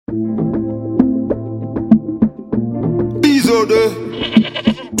Zode.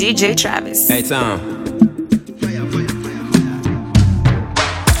 DJ Travis. Hey Tom.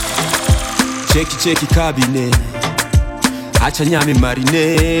 Cheki cabinet. Acha nyami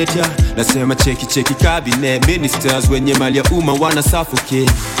marinate ya. Nasema cheki cabinet. Ministers wenye mali ya umma wana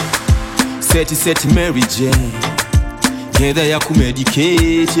suffocate. Seti Mary Jane. Ngedha ya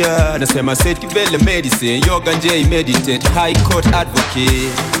kumedicate ya. Nasema seti vele medicine. Yoga nje meditate. High court advocate.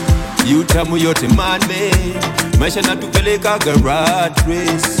 Yutamu yote mane. Maisha natupeleka rat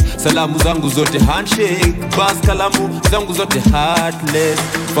race. Salamu zangu zote handshake. Bas kalamu zangu zote heartless.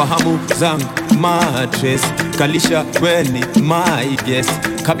 Fahamu zangu mattress. Kalisha weni my guest.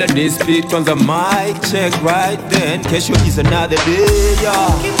 Kabla ni speak kwanza mic check right then. Kesho is another day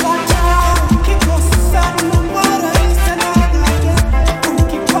yeah.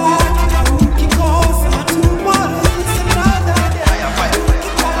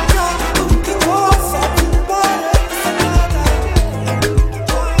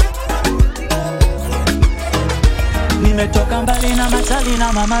 Nimetoka mbali na machali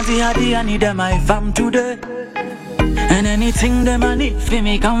na mamazi hadi I need them my fam today. And anything them I need for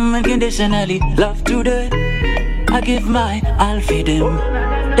me come unconditionally love today. I give my all for them.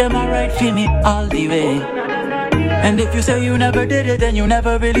 Them I right for me all the way. And if you say you never did it, then you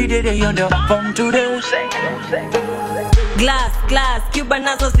never really did it. You're the fam today. Glass, Cuba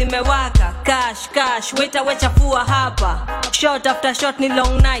nazo zimewaka. Cash, wecha fua hapa. Shot after shot ni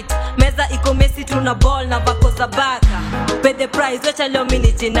long night. Meza iko mesi tuna ball na bako za baka. Pay the price, wecha leo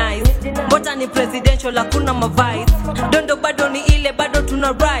minute nice. Mbota ni presidential, hakuna mavice. Dondo bado ni ile, bado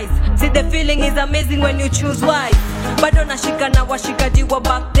tuna rise. See the feeling is amazing when you choose wise. Bado nashika na washikaji wa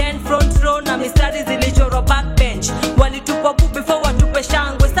back then. Front row na mistari zilichorwa backbench. Walitupa bu before watupe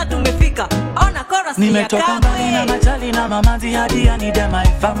shangwe. Sasa tumefika, ona chorus ni ya nimetoka mbali na machali na mamazi hadi I need them my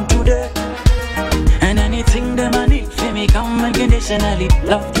fam today. And anything them I need for me come unconditionally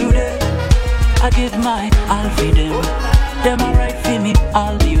love today. I give my all for them. Them are right for me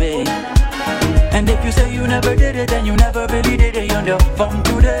all the way. And if you say you never did it, then you never really did it. You're the fam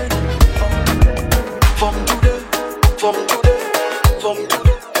today. Fam today. Fam today. Fam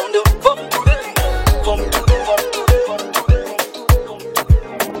today. You're the fam today. Fam today.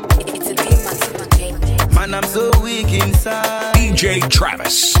 It's a demon. Man, I'm so weak inside. DJ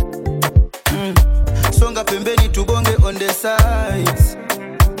Travis. Songa pembeni tubonge on the sides.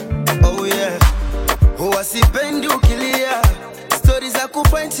 Oh yeah. Huwa sipendi ukilia. Stories za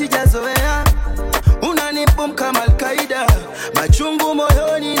kufight sijazoea. Unanipum kama Al-Qaeda. Machungu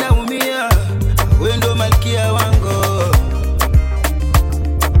moyoni naumia. Wewe ndo malkia wangu.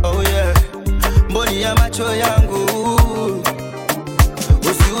 Oh yeah. Mboni ya macho yangu.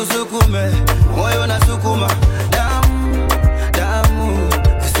 Usiusukume, moyo nasukuma. Damu,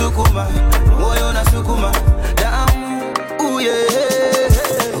 sukuma. Moyo na sukuma damu uye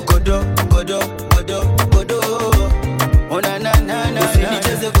godo ona na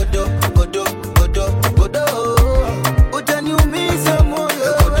usinicheze godo utaniumiza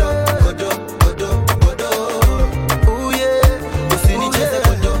moyo godo uye usinicheze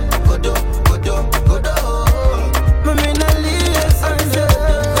godo mimi nalia sasa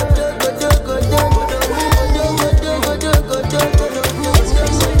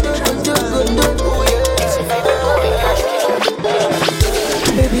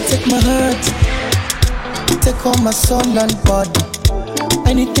Baby, take my heart, take all my soul and body.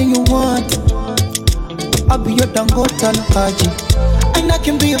 Anything you want, I'll be your Dangote and Haji. And I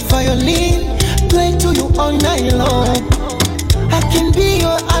can be a violin, play to you all night long. I can be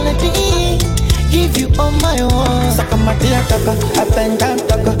your Aladdin, give you all my own. Saka matia taka, up and down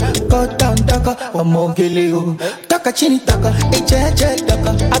taka, go down taka, wamogili you. Taka chini taka, eche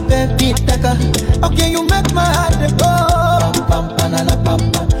taka, abebi taka. Okay, you make my heart go. Pam banana pam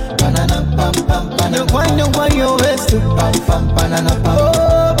banana pam banana. You wind your waist to pam banana pam.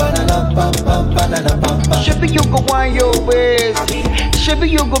 Oh banana pam banana pam. Shabby you go wind your waist. Shabby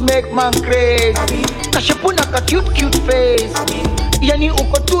you go make man crazy. Kashapuna ka cute face. Yani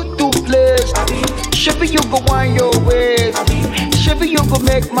uko too blessed. Shabby you go wind your waist. Shabby you go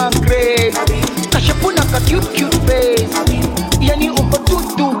make man crazy. Kashapuna ka cute face. Yani uko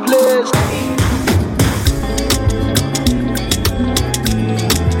too blessed.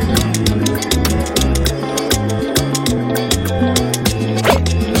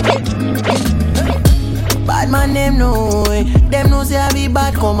 Bad man them know, them know say I be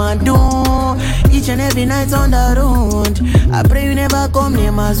bad come and do. Each and every night on the road, I pray you never come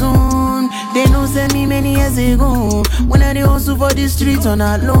near my zone. They know send me many years ago, when I dey hustle for the streets on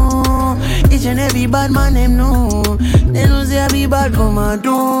that low. Each and every bad man them know, they know say I be bad come and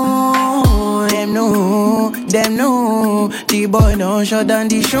do. them know. The boy don't shut down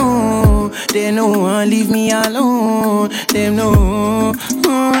the show. They know and leave me alone. Them know.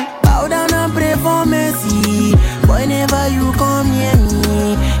 Bow down and pray for mercy. Whenever you come near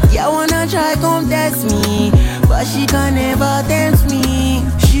me, yeah, wanna try come test me, but she can never tempt me.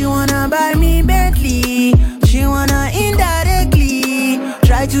 She wanna buy me Bentley. She wanna indirectly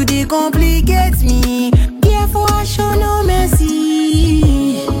try to decomplicate me. Careful, I show no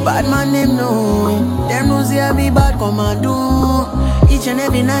mercy. Bad man, them know say I be bad commando. Each and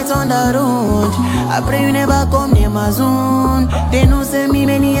every night on the road, I pray you never come near my zone. They know send me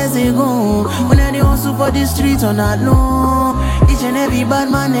many years ago, when I dey hustle for the streets on that low. Each and every bad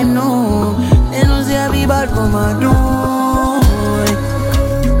man, them know say I be bad commando.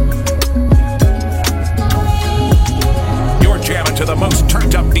 Jamming to the most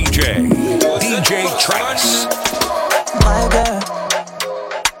turned up DJ, DJ Travis. My girl,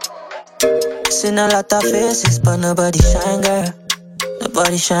 seen a lot of faces, but nobody shine, girl.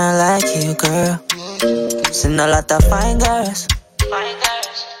 Nobody shine like you, girl. Seen a lot of fine girls.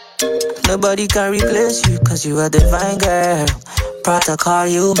 Nobody can replace you, cause you are divine, girl. Proud to call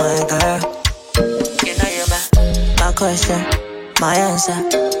you my girl. You know you're my question, my answer,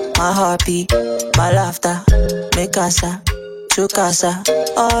 my heartbeat, my laughter, mi casa. To casa,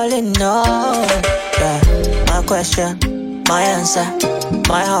 all in all. Yeah, my question, my answer,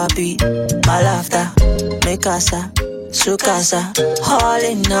 my heartbeat, my laughter, mi casa, su casa, all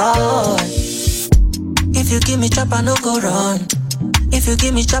in all. If you give me chop, I no go run. If you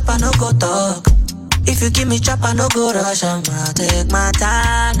give me chop, I no go talk. If you give me chop, I no go rush. I'm gonna take my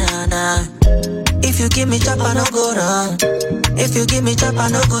time, nah, nah. If you give me chop, I no go run. If you give me chop, I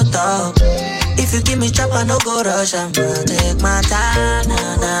no go talk. If you give me chop, I no go rush. I'm gonna take my time,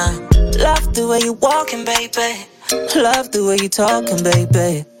 nah, nah. Love the way you walking, baby. Love the way you talking,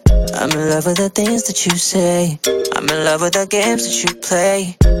 baby. I'm in love with the things that you say. I'm in love with the games that you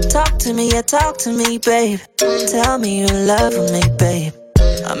play. Talk to me, yeah, talk to me, babe. Tell me you're in love with me, babe.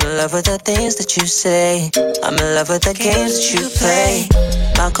 I'm in love with the things that you say. I'm in love with the games that you play.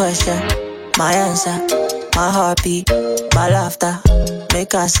 My question, my answer, my heartbeat, my laughter, mi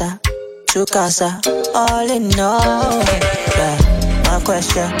casa, tu casa, all in all. Yeah. My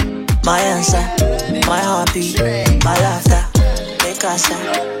question, my answer, my heartbeat, my laughter, mi casa,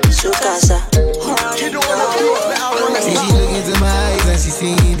 tu casa, all in all. See, she look into my eyes and she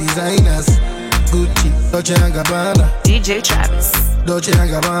see designers. Gucci, Dolce & Gabbana, DJ Travis. Dolce &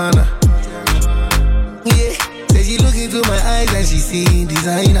 Gabbana. Yeah, say she look into my eyes and she see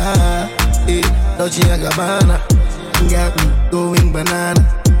designer. Yeah, Dolce & Gabbana, got me going banana.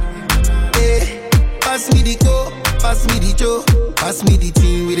 Yeah, pass me the co, pass me the joe, pass me the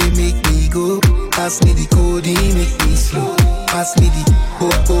thing where they make me go. Pass me the code, make me slow. Pass me the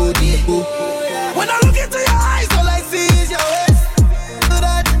code, When I look into your eyes, all I see is your waist. So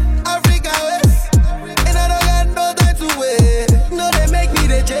that Africa waist, and I don't got no time to wait. No, they make me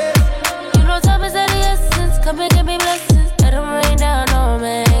the chase. You know time is of the essence. Come and give me blessings. Let them rain down on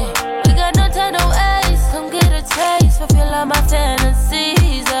me. We got no time to waste. Come get a taste. Fulfill all my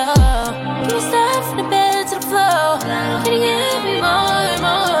fantasies. Oh, can you start from the bed to the floor? Can you give me more and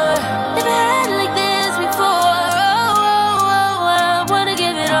more? Never had it like this before. Oh, I wanna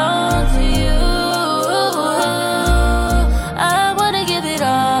give it all to you. I wanna give it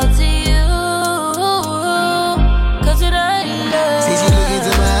all to you. Cause tonight, See, she look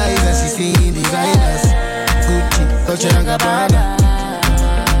into my eyes and she see designers. Gucci, Dolce & Gabbana,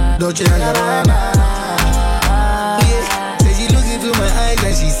 Dolce & Gabbana. Yeah, say she look into my eyes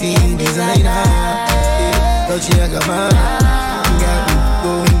and she see designer. Yeah, Dolce & Gabbana, got me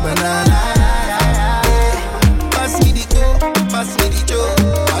going banana. Yeah, pass me the go, pass me the joe,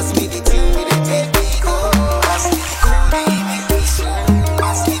 pass me the thing with the make me go. Pass me the code, make me slow.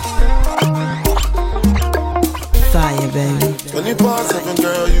 Pass me the Fire, baby. 24/7,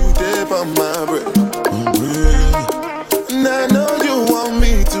 girl, you dip on my breath. And I know you want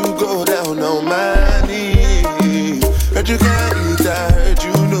me to go down on my knees. Heard you can't eat, I heard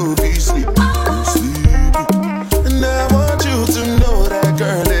you know be sleep. And I want you to know that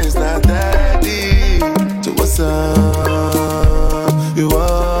girl is not that deep. So what's up? You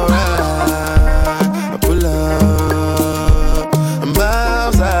alright? I pull up, I'm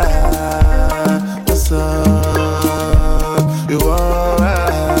outside. What's up? You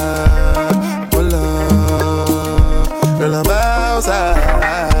alright? Pull up, girl, I'm outside.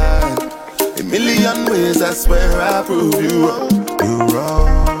 A million ways, I swear I prove you wrong. You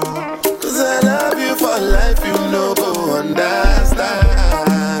wrong. Cause I love you for life, you know, go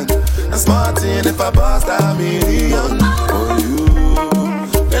understand. I'm smart if I bust a million for you.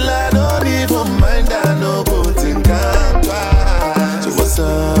 Girl, I don't need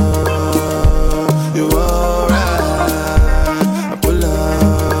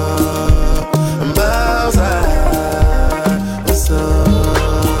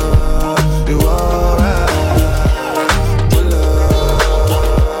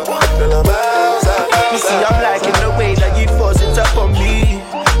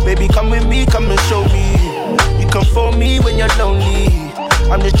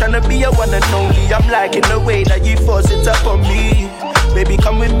I'm just tryna be your one and only. I'm liking the way that you force it up on me. Baby,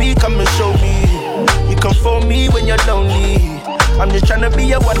 come with me, come and show me. You can phone me when you're lonely. I'm just tryna be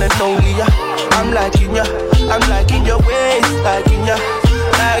your one and only. I'm liking ya, I'm liking your ways, liking ya,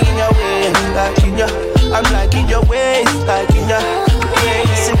 liking your ways, liking ya. I'm liking your ways, liking ya.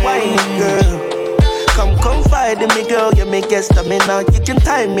 So why, girl? Come confide in me, girl. You make guess that me now. You can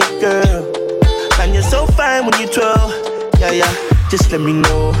time me, girl. And you're so fine when you twirl. Yeah. Just let me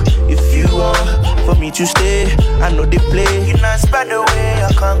know if you want for me to stay. I know they play. You're not spread away.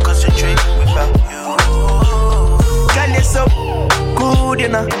 I can't concentrate without you. Girl, you're so good, you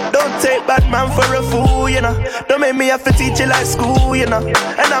know. Don't take bad man for a fool, you know. Don't make me have to teach you like school, you know.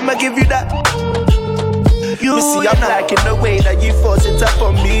 And I'ma give you that. You see, I'm liking the way that you force it up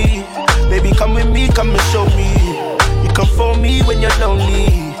on me. Baby, come with me, come and show me. You can phone me when you're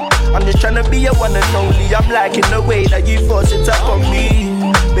lonely. I'm just tryna be your one and only. I'm liking the way that you force it up on me.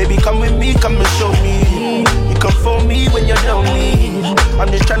 Baby, come with me, come and show me. You can phone me when you're lonely. I'm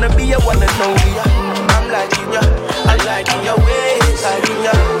just tryna be your one and only. I'm liking ya, I'm liking your ways, liking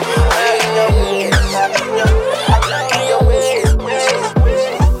ya, liking your ways, liking ya, I'm liking your ways.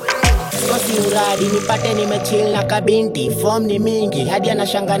 Kosi uradi nipate nimechill na kabinti. Form ni mingi hadi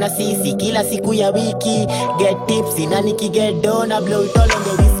anashanga na sisi kila siku ya wiki. Get tipsy na nikiget dough na blow it all on the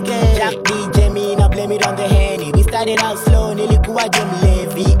whiskey. Jack DJ me na blame it on the Henny. We started out slow nilikuwa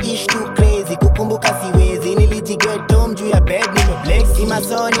mlevi. Ish too crazy kukumbuka siwezi. Nilijiget home juu ya bed nimeblex.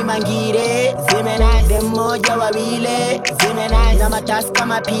 Simasoni mangire zimenai. Dem moja wawile zimenai. Na matas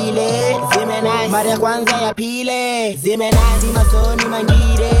kama pile zimenai. Mara ya kwanza ya pile zimenai. Simasoni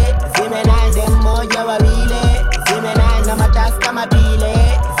mangire zimenai. Dem moja wawile zimenai. Na matas kama pile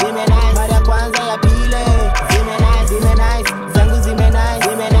zimenai. Mara ya kwanza ya pile zimenai. Zimenai zangu zimenai.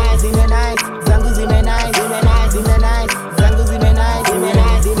 Zimenai zimenai zangu zimenai. Zimenai zimenai zangu zimenai.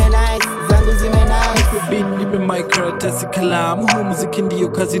 Zimenai zimenai zangu zimenai. Beat nipe microtesi kalamu. Huu muziki ndiyo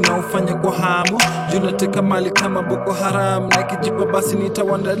kazi na ufanya kwa hamu. Junateka mali kama Boko Haram. Na kijipa basi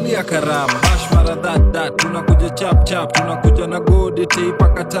nitawandalia karamu. Bash mara that tunakuja chap chap. Tunakuja na gode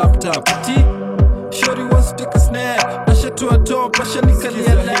teipaka tap tap. Ti shorty wants to take a snap. Ashatua top,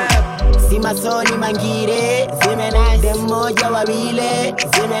 ashanikalia lap. Simasoni mangire zimenai. Dem moja wawile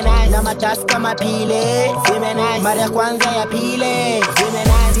zimenai. Na matas kama pile zimenai. Mara ya kwanza ya pile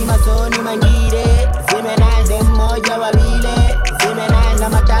zimenai. Simasoni mangire zimenai. Dem moja wawile zimenai. Na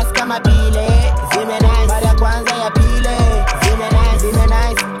matas kama pile zimenai. Mara ya kwanza ya pile zimenai.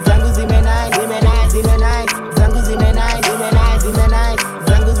 Zimenai zangu zimenai. Zimenai zimenai zangu zimenai. Zimenai zimenai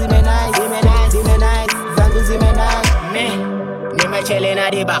zangu zimenai. Zimenai zimenai zangu zimenai. Nimechele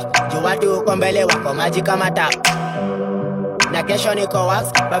na diba. Jua tu uko mbele wako maji kama tap. Na kesho niko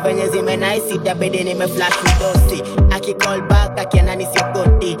wax. Bavenye zimenai sitabidi nimeflash udosi. Aki call back akiana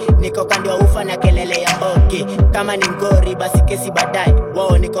nisiokoti. Niko kando ufa na kelele ya mboki. Kama ni ngori basi kesi badai.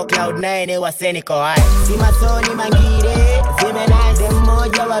 Wow niko cloud 9 wase niko high. Simasoni mangire zimenai. Dem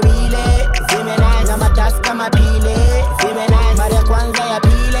moja wawile zimenai. Na matas kama pile zimenai. Mara ya kwanza ya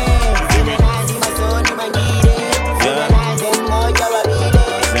pile zimenai. Simasoni mangire zimenai. Dem moja wawile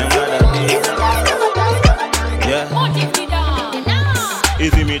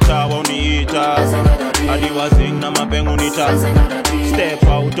Easy mitaa uniita hadi wazing na mapengu nita. Step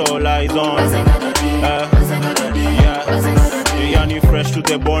out all eyes on Yani fresh to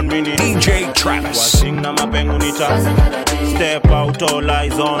the bone mini DJ Travis wazing na mapengu nita. Step out all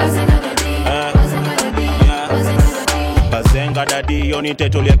eyes on Bazenga dadi yoni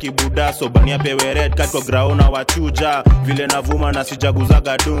tetolia kibuda. So bani apewe red cat kwa graona wachuja. Vile navuma na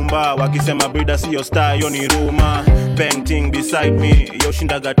sijaguzaga dumba. Wakisema brida siyo star yoni ruma. Painting beside me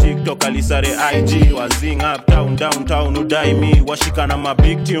yoshindaga TikTok alisare IG. Wazing up town downtown udai me. Washika na ma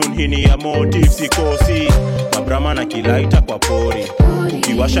big tune hini ya motive sikosi. Mabrama na kilaita kwa pori.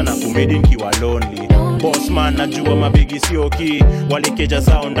 Ukiwasha na kumedi nkiwa lonely. Bossman najua mabigi sioki. Walikeja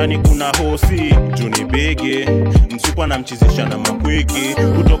zao ndani kuna hosi. Juni bigi msupa na mchizisha na makwiki.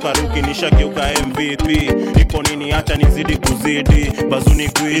 Kutoka ruki nishageuka MVP. Iko nini hata nizidi kuzidi. Bazuni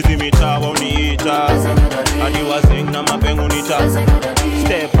kuizi mitawa uniita hadi wazing na mapengu nita.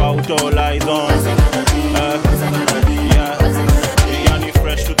 Step out all eyes on Yani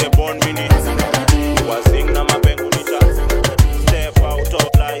fresh to the bone mini wazing na mapengu nita. Step out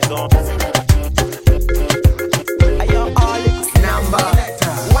all eyes on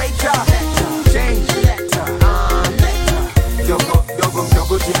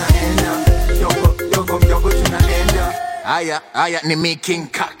Aya ni making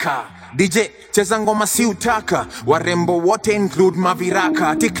kaka. DJ cheza ngoma si utaka. Warembo wote include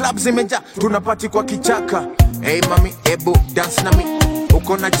maviraka. Ti club zimeja tunapati kwa kichaka. Hey mami ebu dance na mi.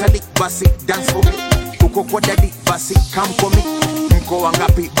 uko na chali basi dance for me, uko kwa daddy basi come for me, mko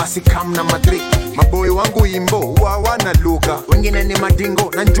wangapi basi come na madri, maboy wangu imbo wana lugha, wengine ni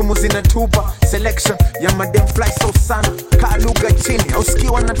madingo na njumu zinatupa, selection ya madem fly so sana, kaa lugha chini auski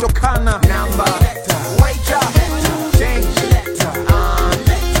wanatokana number waiter change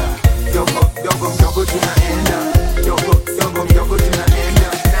dogo mdogo tunaenda dogo tunaenda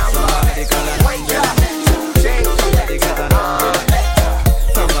number waiter change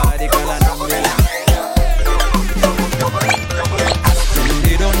somebody call a number.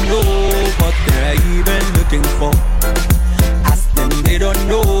 They don't know what they're even looking for. Ask them, they don't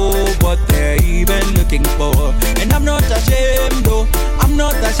know what they're even looking for. And I'm not ashamed, though. I'm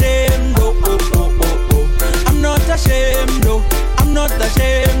not ashamed, though. Oh, oh, oh, oh. I'm not ashamed, though. I'm not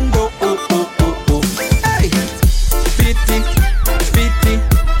ashamed, though. Oh, oh, oh, oh. Hey, fitty, fitty,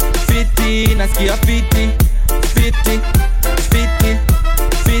 fitty, nasikia fitty, fitty, fitty,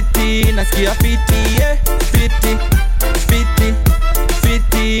 fitty, nasikia fitty, yeah, fitty, fitty.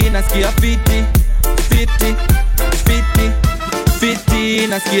 Fiti, nasikia fiti, fiti, fiti, fiti,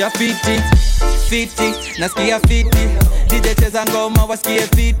 nasikia fiti, fiti, nasikia fiti. DJ cheza ngoma wasikie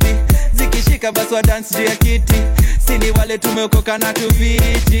fiti, zikishika basi wa dance juu ya kiti. Sini wale tumeokoka na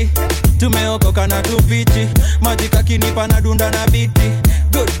tufiti, tumeokoka na tufiti. Majika kinipa na dunda na biti.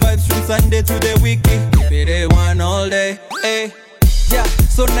 Good vibes from Sunday to the weekend. Keep it A1 all day, eh. Yeah,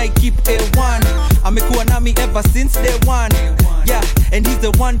 so I keep A1. Amekuwa nami ever since day one. Yeah, and he's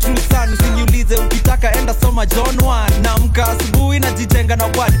the one true son. Usiniulize ukitaka enda soma John 1. Naamka asubuhi najijenga na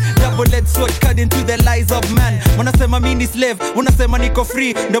word. Double-edged sword cut into the lies of man. Wanasema mimi ni slave, unasema niko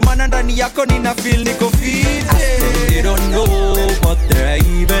free. Ndio maana ndani yako nina feel niko fit. They don't know what they're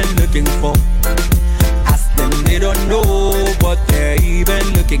even looking for. Ask them, they don't know what they're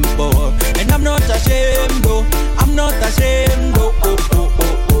even looking for. And I'm not ashamed, though. I'm not ashamed, though. Oh, oh,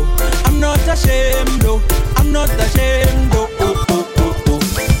 oh, oh. I'm not ashamed, though. I'm not ashamed, though. Oh, oh, oh, oh.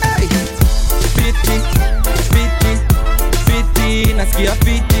 Hey, fitty, fitty, fitty, nasikia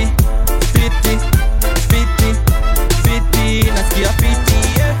fitty, fitty, fitty, fitty, nasikia fitty,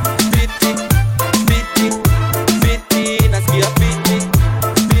 yeah, fitty, fitty, fitty, nasikia fitty,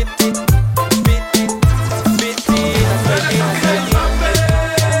 fitty, fitty, fitty, nasikia fitty.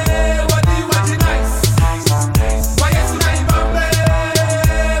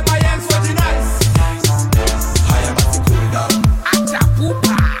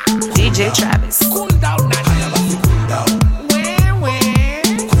 DJ Travis. Cool down,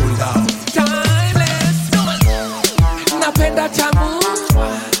 napenda tamu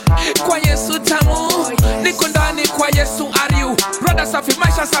kwa Yesu tamu, niko ndani kwa Yesu ariu, brother safi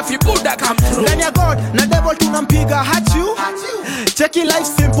maisha safi buda come through. Ndani ya God na devil tunampiga hachu, cheki life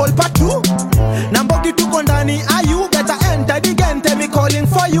simple patu, na mbogi tuko ndani ayu, better enter the game, tell me calling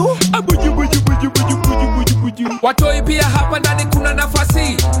for you. Watoi pia hapa ndani kuna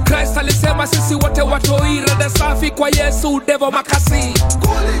nafasi, Christ alisema sisi wote watoi, rada safi kwa Yesu devil makasi.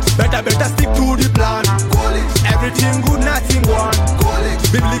 Better stick to the plan. Everything good, nothing wrong.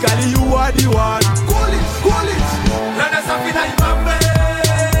 Biblically you are the one. Rada safi na ibambe,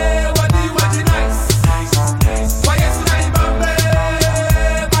 wadi nice. Kwa Yesu na ibambe,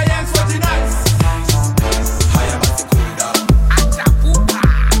 kwa Yesu wadi nice. Haya basi cool down. Acha pupa.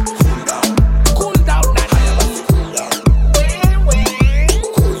 Cool down. Cool down. Haya basi cool down.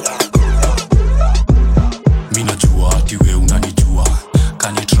 Cool down. Mimi najua ati wewe unanijua,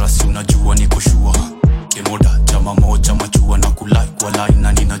 kani trust unajua niko sure. Kemoda chama moja machua na kulike kwa line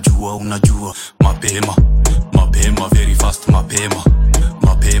na ninajua unajua. Mapema very fast, mapema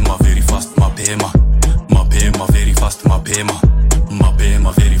very fast, mapema very fast, mapema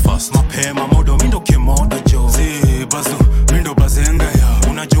very fast, mapema modo mindo kemoda jo zi bazu mindo bazenga ya,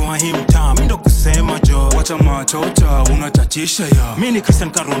 unajua hii mtaa mindo kusema jo, wacha machota unachachisha ya. Mimi ni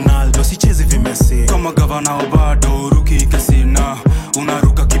Cristiano Ronaldo sichezi vimesi, kama gavana bado ruki kasina,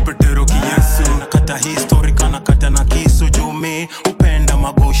 unaruka kipetero kiyesu, nakata history kana kata na kisu jumi, upenda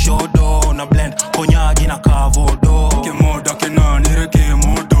magoshodo na blend konyagi na kavodo, kemoda kenani reke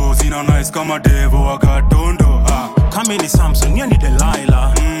modo zina nice kama devo wagadondo. Kami ni Samson ya ni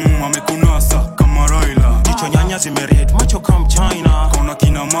Delilah, amekunasa kama Raila, jicho nyanya zimeret macho kama China, kona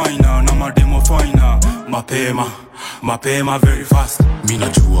kina maina na mademo faina. Mapema very fast. Mimi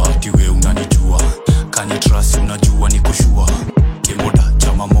najua ati wewe unanijua, kani trust unajua niko sure. Kemoda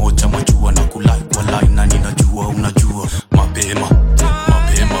chama moja machua na kulike kwa line na ninajua unajua. Mapema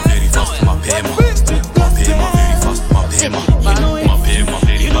very fast, mapema very fast, mapema very fast, mapema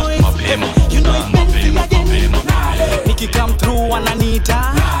nikikam through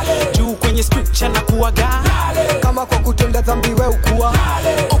wananiita juu kwenye scripture na kuaga, kama kwa kutenda dhambi wewe ukua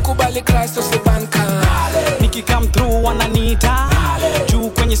ukubali Kristo sibanka. Niki come through wananiita juu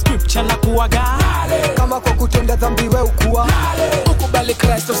kwenye scripture na kuaga kama kwa kutenda dhambi we ukua ukubali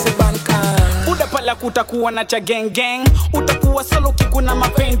Kristo sibanka. Uda pala kutakuwa na cha gang gang, utakuwa solo kikuna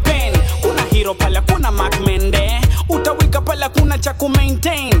mapen pen. Kuna hero pala kuna Mark Mende, utawika pala kuna cha ku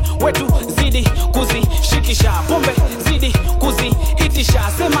maintain. Wetu zidi kuzishikisha, pombe zidi kuzihitisha.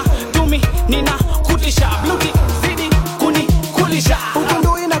 Sema tumi nina kutisha, beauty zidi kunikulisha.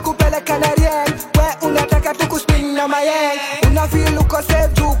 Ukundu inakupeleka na rieng, we unataka tukuspin na mayeng. Una feel uko safe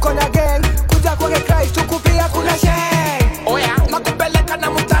juu uko na gang, kuja kwake Christ tukupia kuna sheng. Oya, nakupeleka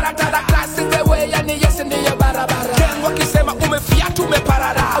na mutaratara, klasi zewe yani yesi ndiyo barabara. Gang wakisema umefiatu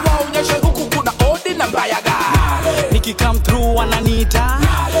umeparara, waonyeshe huku kuna odi na bayaga. Niki come through wananiita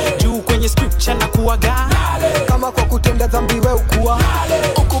juu kwenye scripture na kuaga kama kwa kutenda dhambi we ukua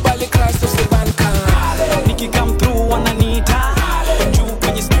ukubali Kristo sibanka. Niki come through wananiita juu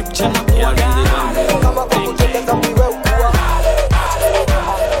kwenye scripture na kuaga kama kwa kutenda dhambi we ukua.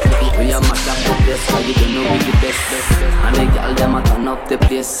 We are mash up the place, cause you don't know we the best. And the girl them a turn up the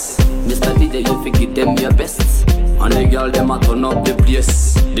place. Mr. DJ you forget them your best. And the girl them a turn up the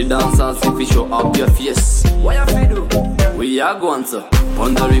place. The dancers if you show up your face. What you feel do? We are going to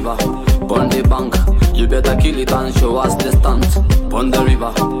on the river, on the bank. You better kill it and show us the stunt. On the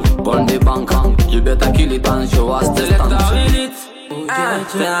river, on the bank. You better kill it and show us the stunt. Select win it,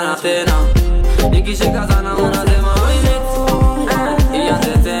 tena tena. Nikishika sana unasema win it,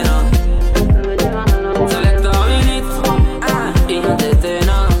 ianze tena. Select win it, ianze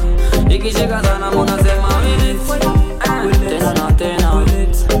tena. Nikishika sana unasema win it, tena tena.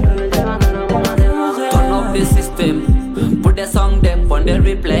 Turn up the system, put the song them on the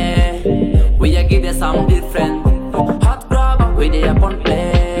replay. We a give the sound different. Hot grab, we dey upon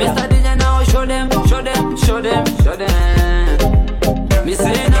play. Mr. DJ now show them, show them, show them, show them. Me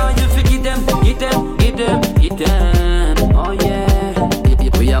say now you forget them, get them, get them, get them. Oh yeah.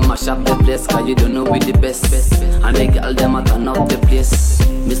 We a mash up the place, cause you don't know we the best. And the girl them a turn up the place.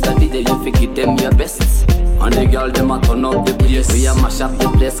 Mr. DJ you forget them your best. And the girl them a turn up the place. We a mash up the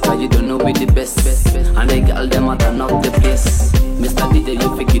place, cause you don't know we the best. And the girl them a turn up the place. Mr. DJ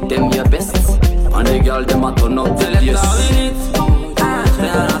you forget them your best. And the girl them a turn up the place. Select win it,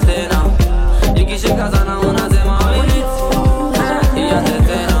 tena tena. Ikishika sana unasema win it, ianze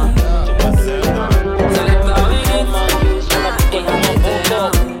tena. Select win it, ianze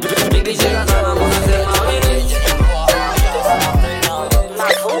tena. Ikishika sana unasema win it.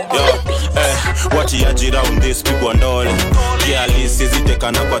 Watiaji round this pigwa ndole. Kiali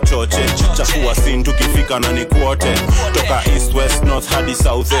sizitekana kwa choche. Chafua sin tukifika na ni kwote. Toka east, west, north hadi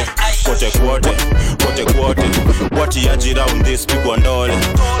south. Kote kwote, kote kwote. Watiaji round this pigwa ndole.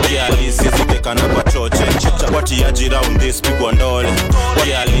 Kiali sizitekana kwa choche. Watiaji round this pigwa ndole.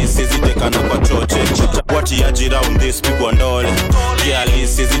 Kiali sizitekana kwa choche. Watiaji round this pigwa ndole. Kiali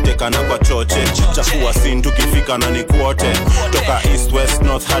sizitekana kwa choche. Chafua sin tukifika na ni kwote. Toka east, west,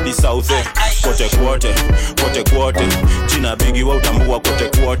 north hadi south. Kote kwote, kote kwote. Jina bigi wa utambua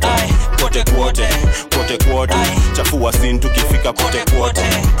kote kwote. Kote kwote, kote kwote. Chafua sin tukifika kote kwote.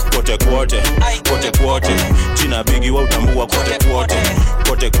 Kote kwote, kote kwote. Jina bigi wa utambua kote kwote.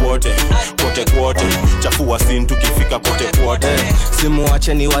 Kote kwote, kote kwote. Chafua sin tukifika kote kwote.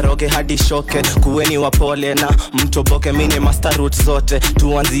 Simuache ni waroge hadi shoke. Kuweni wapole na mtoboke. Mini master route zote.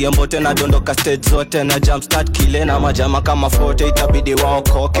 Tuanzie mbote na dondoka stage zote. Na jumpstart kile na majama kama forte. Itabidi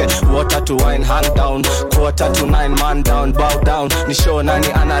waokoke. Water to wine hand down. Quarter to 9 man down. Bow down. Ni show nani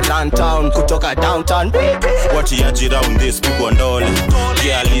ana run town. Kutoka downtown. Watiaji round this pigwa ndole.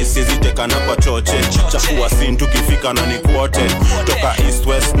 Kiali sizitekana kwa choche. Chafua sin tukifika na ni kwote. Toka east,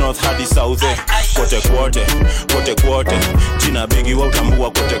 west, north hadi south. Kote kwote, kote kwote. Jina bigi wa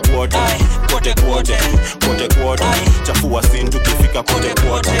utambua kote kwote. Kote kwote, kote kwote. Chafua sin tukifika kote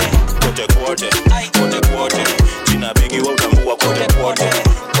kwote. Kote kwote, kote kwote. Jina bigi wa utambua kote kwote.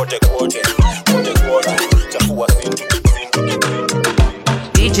 Kote kwote, kote kwote. Chafua sin tukifika.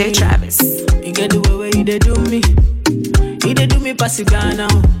 DJ Travis. You get the way you they do me. You they do me pass it down now.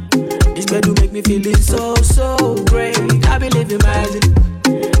 This bed will make me feeling so, so great. I believe in magic.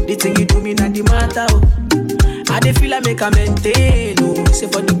 The thing you do me not the matter. I dey feel I make a maintain. Oh, say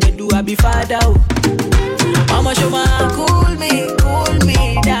for the bed do I be father. Mama show my cool me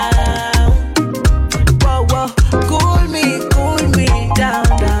down. Whoa, whoa, cool me down,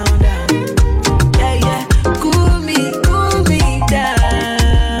 down, down. Yeah, yeah, cool me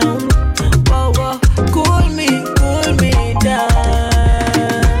down. Whoa, whoa, cool me down.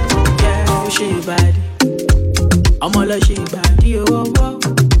 Yeah, oh she bad. I'm all she bad. Yo, whoa, whoa,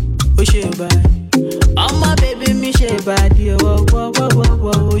 oh she bad. I'm my baby, me she bad. Yo, whoa, whoa, whoa,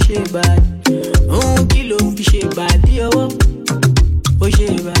 whoa, whoa, she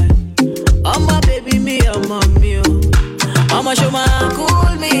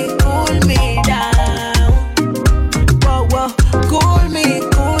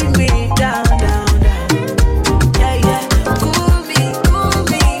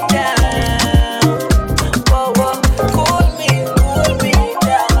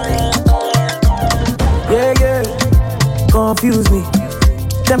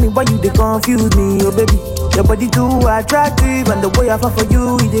me why you they confuse me, oh baby. Your body too attractive, and the way I fall for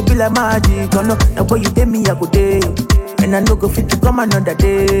you, it be like magic. Oh no, the way you take me, I go day, and I no go fit to come another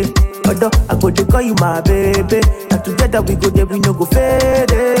day. Although I go to call you my baby, and together we go there, we no go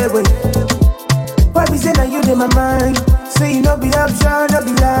fade away. Why be say that you in my mind? Say you no be option, no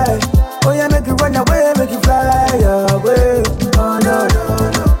be lie. Oh yeah, make you run away, make you fly away. Oh no, no,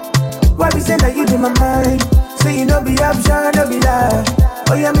 no. Why be say that you in my mind? Say you no be option, no be lie.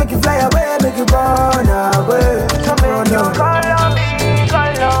 Oh yeah, make you fly away, make you run away. So make you call on me.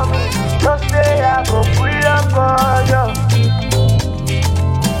 Just say I go pull up on you.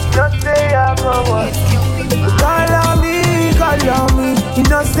 Just say I go what? Call on me. You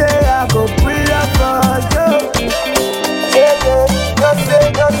know say I go pull up on you. Yeah, just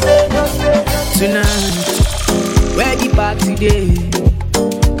say. Tonight, where the party day?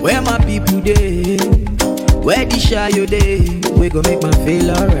 Where my people day? Where the shy you day? We gon' make man feel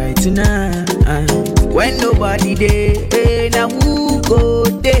alright tonight. When nobody day, hey, now who go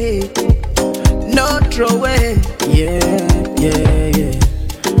day? No throw away, yeah.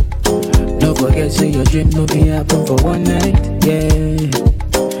 Don't forget, say your dream no be happen for one night, yeah.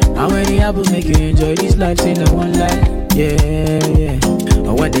 How many apples make you enjoy this life? Say no one life, yeah.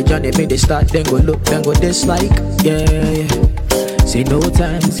 And when they join, they make they start, then go look, then go dislike, yeah. Say no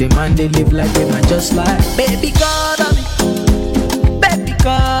time, say man, they live like they man just like. Baby, cover me. Baby,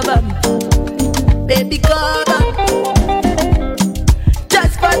 cover me. Baby, cover me.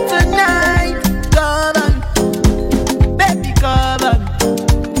 Just for tonight, cover me. Baby, cover me.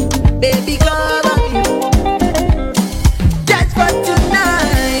 Baby, cover me. Just for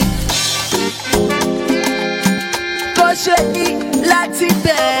tonight. Go shake me like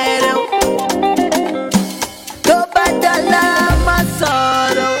better. Go back the love.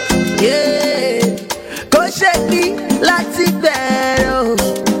 Sorrow, yeah. Go shake me like better.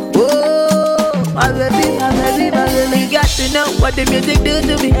 Oh, my baby, got to know what the music do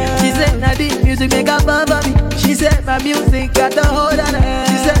to me. She said, now the music make a fun for me. She said, my music got the hold on her.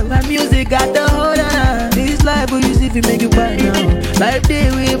 She said, my music got the hold on her. This life will use if you make you buy now. Life day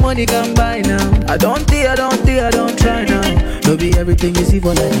with money can buy now. I don't try now. No be everything you see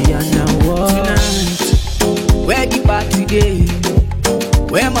for like the end now. Tonight, where the party day?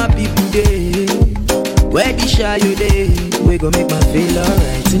 Where my people day? Where the shy you day? We gon' make my feel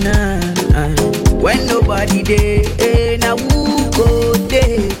alright tonight. When nobody day, hey, now who go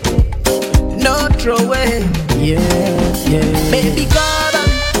day? No throw away, yeah. Baby, cover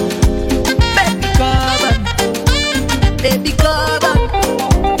me. Baby, cover me. Baby, cover me.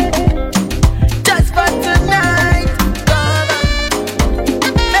 Just for tonight, cover me.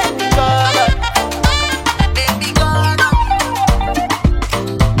 Baby, cover me. Baby, cover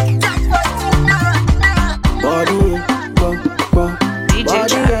me. Just for tonight. Body,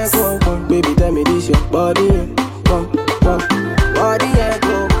 baby, tell me this your body, body,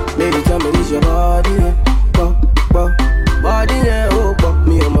 baby, tell me this your body, body,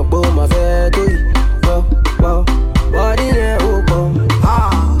 me and my boy, my fatty, body,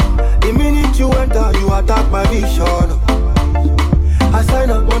 the minute you enter, you attack my vision. I sign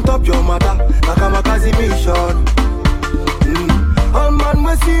up on top your mother, like I'm a Kazi mission. All man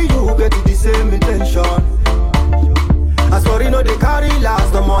we see you get the same intention. As for you know they carry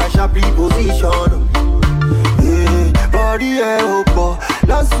last, the more I sharp reposition. Yeah, body yeah, oh,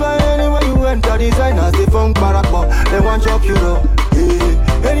 that's why anywhere you enter, designers they funk parappa. They want chop you know.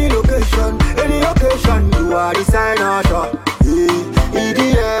 Yeah, any location, any occasion, you are designer shop. Yeah,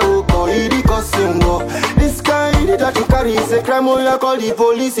 yeah, oh, the costume. This kind that you carry is a crime. I call the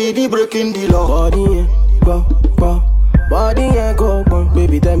police, the breaking the law. Body yeah, go,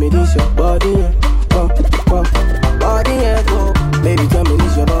 baby, tell me this your body yeah, body yeah, go, baby, tell me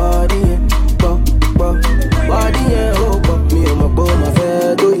this your body yeah, body yeah, me and my boy, my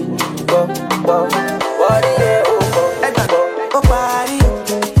fatty, body yeah, oh party,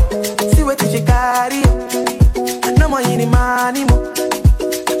 see what you carry, no more any money,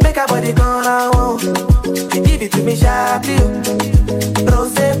 make a body gone out, give it to me sharply,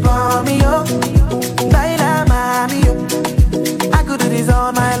 rose for me, oh, baila mami, oh. I could do this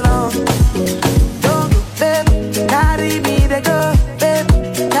all night long. Don't go, babe, carry me, they go, babe,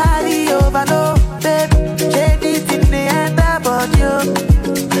 carry over, no, babe, shake it in the end about you.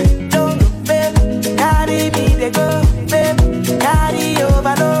 Don't go, babe, carry me, they go, babe, carry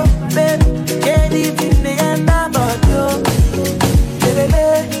over, no, babe, shake it in the end about you. Lele,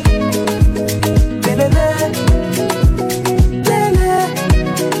 lele, lele,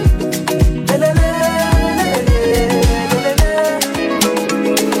 lele, lele.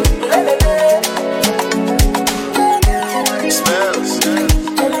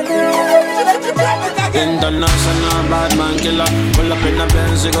 International bad man killer. Pull up in the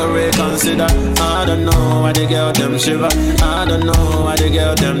Benz, you go reconsider. I don't know why the girl them shiver. I don't know why the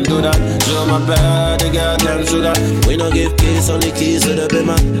girl them do that. Show my bad, the girl them sugar. We don't give keys, only keys to the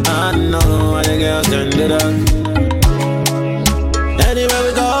bimmer. I don't know why the girls them do that. Anywhere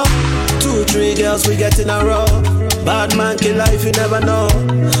we go, 2, 3 girls we get in a row. Bad man kill life, you never know.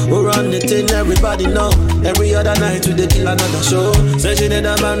 We run the thing, everybody know. Every other night we dey kill another show. Say she need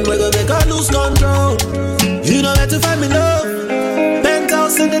a man, we go make her lose control. You know where to find me love.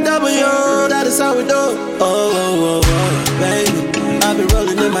 Penthouse in the W, that is how we do. Oh, baby, I be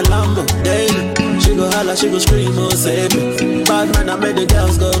rolling in my Lambo daily. She go holla, she go scream, oh save me. Bad man, I made the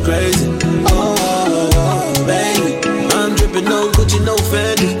girls go crazy. Oh, baby, I'm dripping no Gucci, no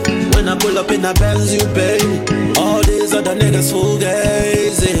Fendi. When I pull up in a Benz, you pay me. All these other niggas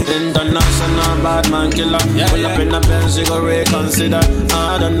fugazi. International bad man killer. Pull up in a Benz, you go reconsider.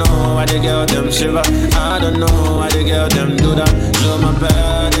 I don't know why the girl them shiver. I don't know why the girl them do that. Show my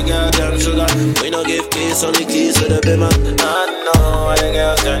bad, the girl them sugar. We don't give keys, only keys to the bimmer. I don't know why the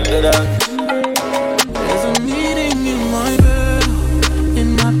girls can do that. There's a meeting in my bed,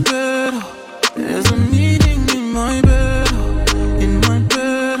 in my bed. There's a meeting in my bed, in my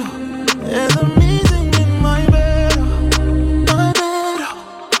bed. There's a meeting in my bed, my bed.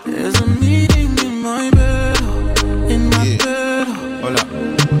 There's a meeting in my bed, in my bed. Hold up.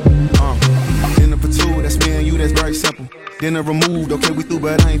 Dinner for 2, that's me and you, that's very simple. Dinner removed, okay, we through,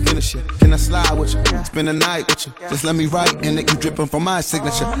 but I ain't finished yet. Can I slide with you? Spend the night with you. Just let me write and let you dripping from my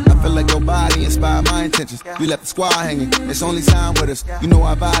signature. I feel like your body inspired my intentions. You left the squad hanging, it's only time with us. You know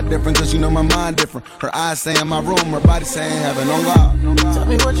I vibe different, cause you know my mind different. Her eyes saying my room, her body saying heaven on God. Tell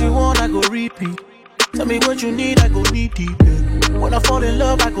me what you want, I go repeat. Tell me what you need, I go deep, deep. When I fall in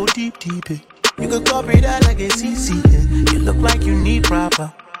love, I go deep, deep. You can copy that like a CC. You look like you need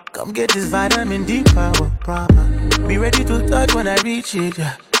proper. Come get this vitamin D power, proper. Be ready to touch when I reach it,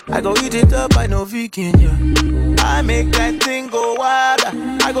 yeah. I go eat it up, I know vegan, yeah. I make that thing go wilder.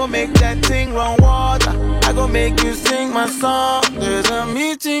 I go make that thing run water. I go make you sing my song. There's a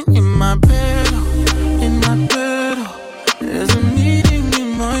meeting in my bed, in my bed. There's a meeting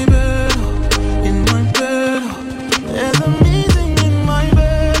in my bed, in my bed. There's a meeting in my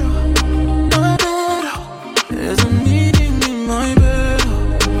bed, my bed. There's a meeting in my bed,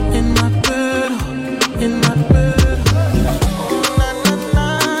 in my bed, in my bed.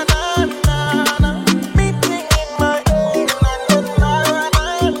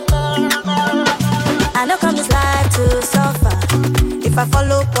 If I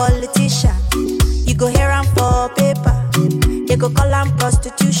follow politician, you go hear am for paper. They go call am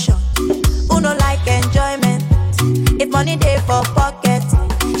prostitution. Who no like enjoyment? If money dey for pocket,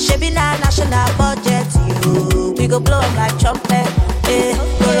 shebi na national budget. You, we go blow up like trumpet.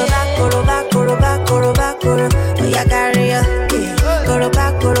 Koroba, koroba, koroba, koroba, koro. Oh yeah, carry ya.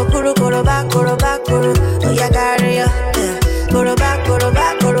 Koroba, koro, koro, koroba, koroba, koro. Oh yeah, carry ya. Koroba,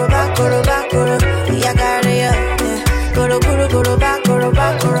 koroba, koroba, koroba, koro. Oh yeah, carry ya. Koro, koro, koroba,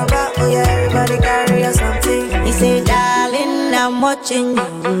 koroba, koroba. Oh yeah, everybody carry ya something. He say, darling, I'm watching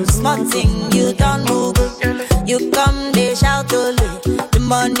you. Small thing, you don't move. You come, they shout only. The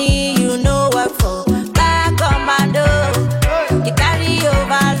money you know work for. Back commando. You carry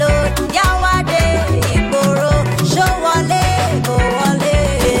overload. Yawade, Iboro. Show wale, go wale.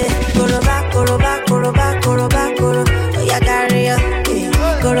 Koroba, koroba, koroba, koroba, koro. Oh yeah, carry ya.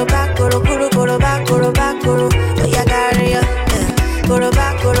 Koroba, koro, koro, koroba, koroba, koro. Oh yeah, carry ya. Koroba,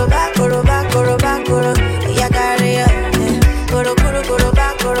 koroba, koroba, koroba, koro. Oh yeah, carry ya. Koro, koro,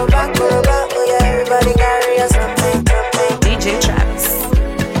 koroba, koroba, koroba. Oh yeah, everybody carry ya something, something. DJ Travis.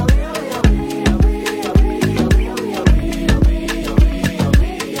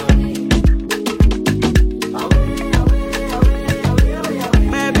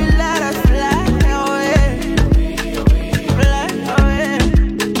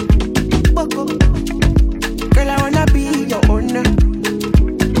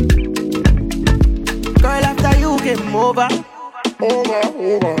 Over.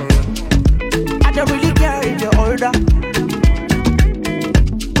 I don't really care if you're older.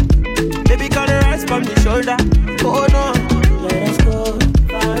 Baby, call the rest from the shoulder. Oh no, let us go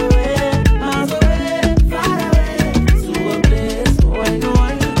far away, miles away, far away, to a place where no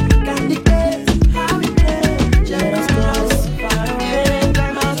one can dictate how we play. Let us go far away,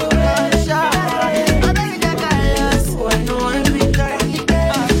 miles away, far away. I beg you, guide us where no one can dictate.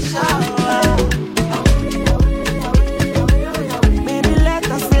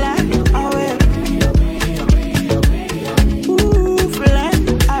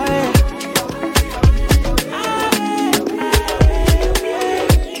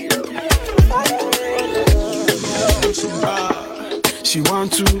 She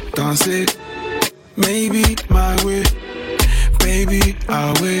want to dance it, maybe my way, baby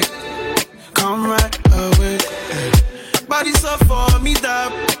I'll wait, come right away. Body's up for me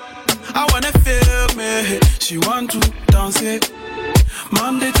that I wanna feel me. She want to dance it,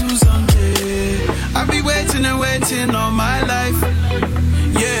 Monday to Sunday. I be waiting and waiting all my life.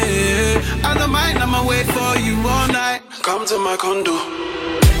 Yeah, I don't mind, I'ma wait for you all night. Come to my condo,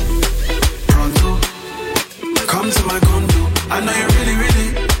 pronto. Come to my condo. I know you really, really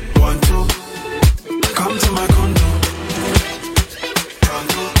want to. Come to my condo,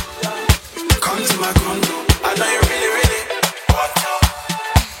 pronto. Come to my condo. I know you really, really want to.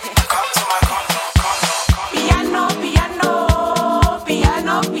 Come to my condo, condo, condo. Piano, piano,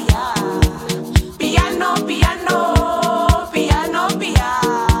 piano, piano, piano, piano, piano,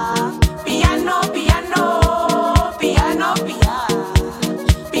 piano, piano, piano, piano,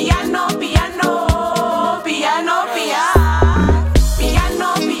 piano, piano, piano,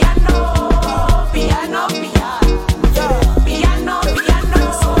 piano, piano.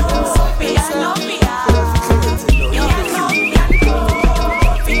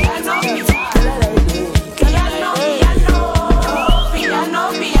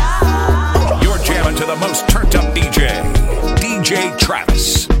 The most turned up DJ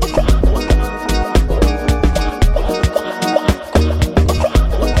Travis.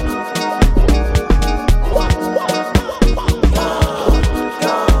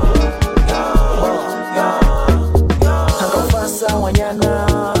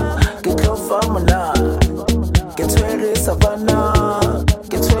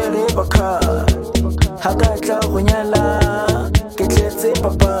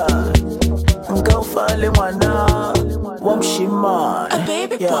 A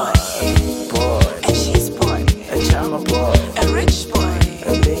baby boy, and she's boy, a rich boy,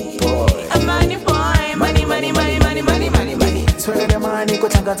 a money boy, money, money, money, money, money, money, money. Swear the money, go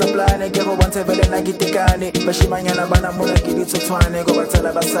changa za plane, give her one table and I get the gani. Bashimanya na bana mula kidi tutwane, go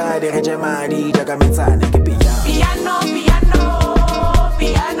batala basade, rejamadi, jaga metane, kipi.